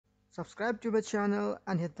Subscribe to my channel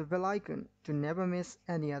and hit the bell icon to never miss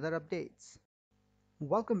any other updates.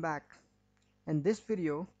 Welcome back. In this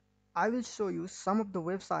video, I will show you some of the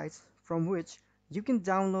websites from which you can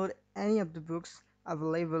download any of the books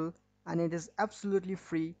available, and it is absolutely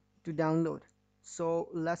free to download. So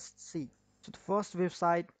let's see. So the first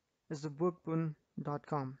website is the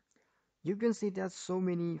bookboon.com. You can see there's so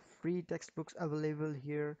many free textbooks available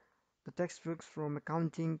here. The textbooks from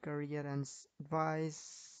accounting, career and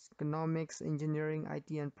advice, economics, engineering,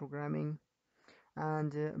 IT and programming,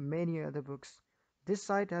 and many other books. This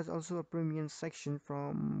site has also a premium section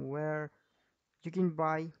from where you can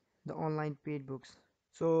buy the online paid books.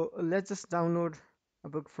 So let's just download a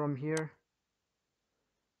book from here.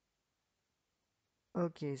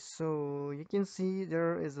 Okay, so you can see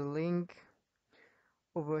there is a link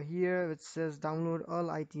over here which says download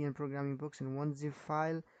all IT and programming books in one zip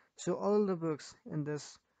file. So all the books in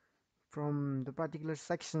this from the particular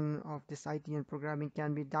section of this IT and programming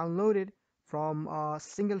can be downloaded from a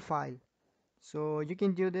single file. So you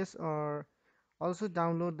can do this or also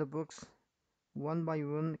download the books one by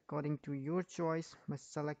one according to your choice by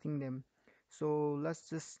selecting them. So let's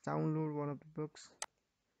just download one of the books.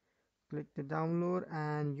 Click the download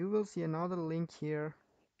and you will see another link here,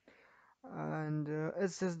 and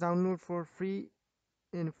it says download for free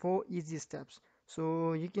in 4 easy steps.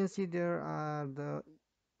 So you can see there are the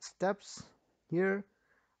steps here,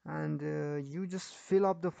 and you just fill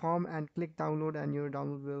up the form and click download and your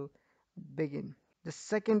download will begin. The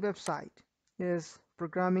second website is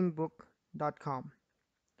programmingbook.com.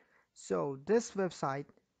 So this website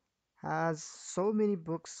has so many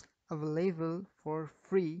books available for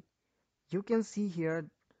free. You can see here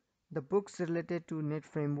the books related to Net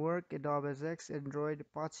Framework, Adobe SX, Android,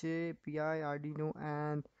 Apache, API, Arduino,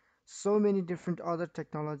 and so many different other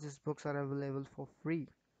technologies books are available for free.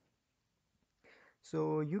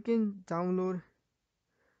 So you can download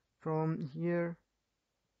from here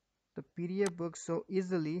the PDF books so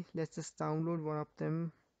easily. Let's just download one of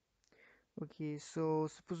them. Okay, so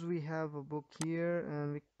suppose we have a book here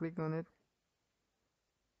and we click on it.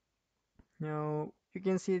 Now you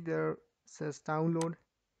can see there says download.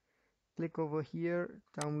 Click over here,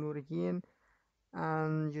 download again,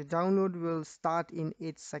 and your download will start in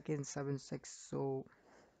 8 seconds 7 6. So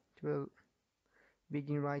it will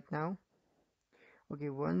begin right now. Okay,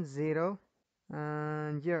 1 0,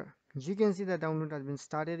 and here you can see the download has been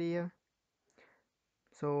started here.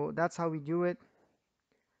 So that's how we do it.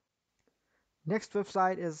 Next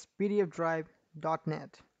website is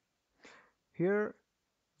PDFdrive.net. Here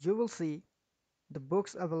you will see the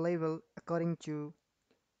books available according to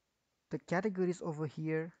the categories over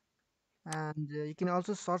here, and you can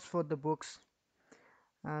also search for the books.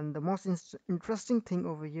 And the most interesting thing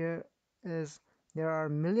over here is there are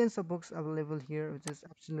millions of books available here which is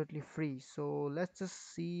absolutely free. So let's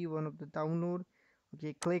just see one of the download.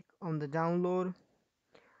 Okay, click on the download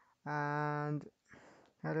and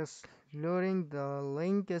that is loading. The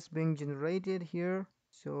link is being generated here.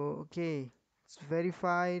 So okay, it's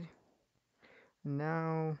verified.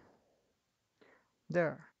 Now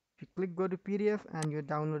there, you click go to PDF and your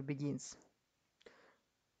download begins.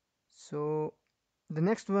 So the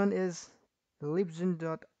next one is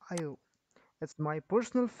Libgen.io. It's my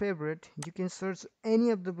personal favorite. You can search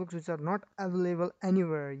any of the books which are not available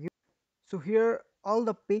anywhere. So here all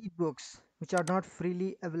the paid books which are not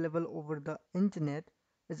freely available over the internet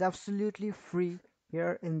is absolutely free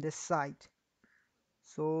here in this site.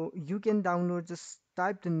 So you can download, just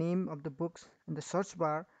type the name of the books in the search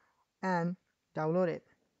bar and download it.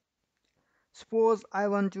 Suppose I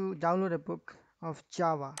want to download a book of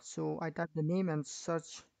Java. So I type the name and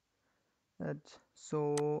search it.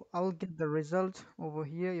 So I'll get the result over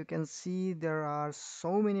here. You can see there are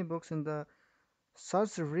so many books in the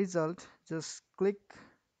search result. Just click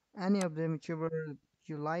any of them, whichever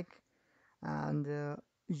you like, and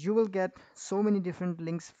you will get so many different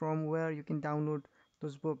links from where you can download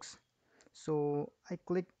those books. So I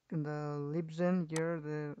click in the Libgen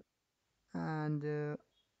here, and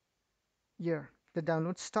here the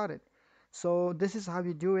download started. So this is how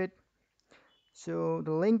you do it. So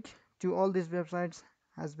the link to all these websites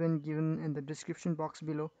has been given in the description box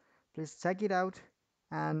below. Please check it out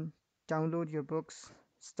and download your books,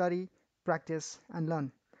 study, practice, and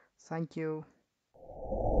learn. Thank you.